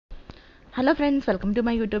Hello friends, welcome to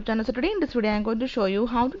my YouTube channel. So today in this video I am going to show you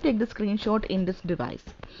how to take the screenshot in this device.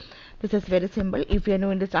 This is very simple. If you are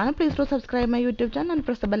new in this channel, please do subscribe my YouTube channel and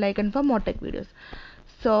press the bell icon for more tech videos.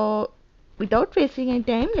 So without wasting any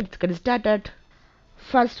time, let's get started.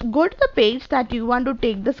 First, go to the page that you want to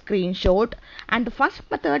take the screenshot, and the first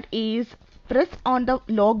method is press on the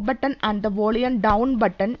lock button and the volume down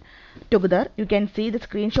button together. You can see the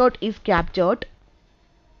screenshot is captured.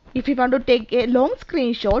 If you want to take a long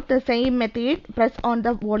screenshot, the same method, press on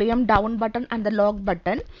the volume down button and the lock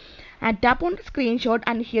button and tap on the screenshot,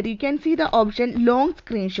 and here you can see the option long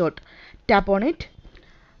screenshot. Tap on it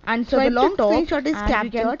and so the long screenshot is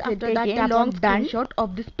captured. After that, tap on screenshot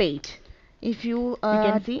of this page. If you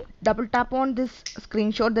can see, double tap on this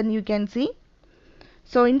screenshot, then you can see.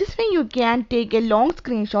 So in this way you can take a long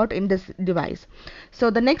screenshot in this device. So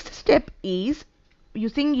the next step is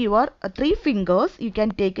using your three fingers you can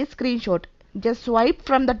take a screenshot. Just swipe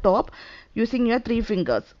from the top using your three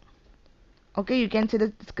fingers. Okay, you can see the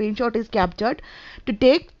screenshot is captured. To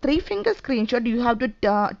take three finger screenshot, you have to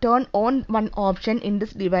turn on one option in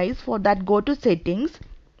this device. For that, go to settings,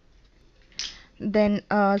 then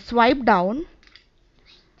swipe down,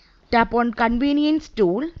 tap on convenience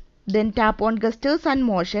tool, then tap on gestures and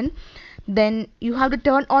motion. Then you have to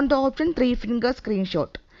turn on the option three finger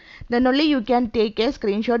screenshot. Then only you can take a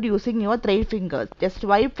screenshot using your three fingers. Just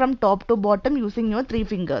swipe from top to bottom using your three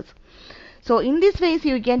fingers. So in this ways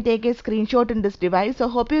you can take a screenshot in this device. So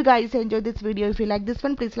hope you guys enjoyed this video. If you like this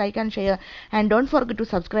one, please like and share, and don't forget to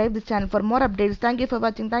subscribe this channel for more updates. Thank you for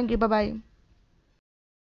watching. Thank you. Bye bye.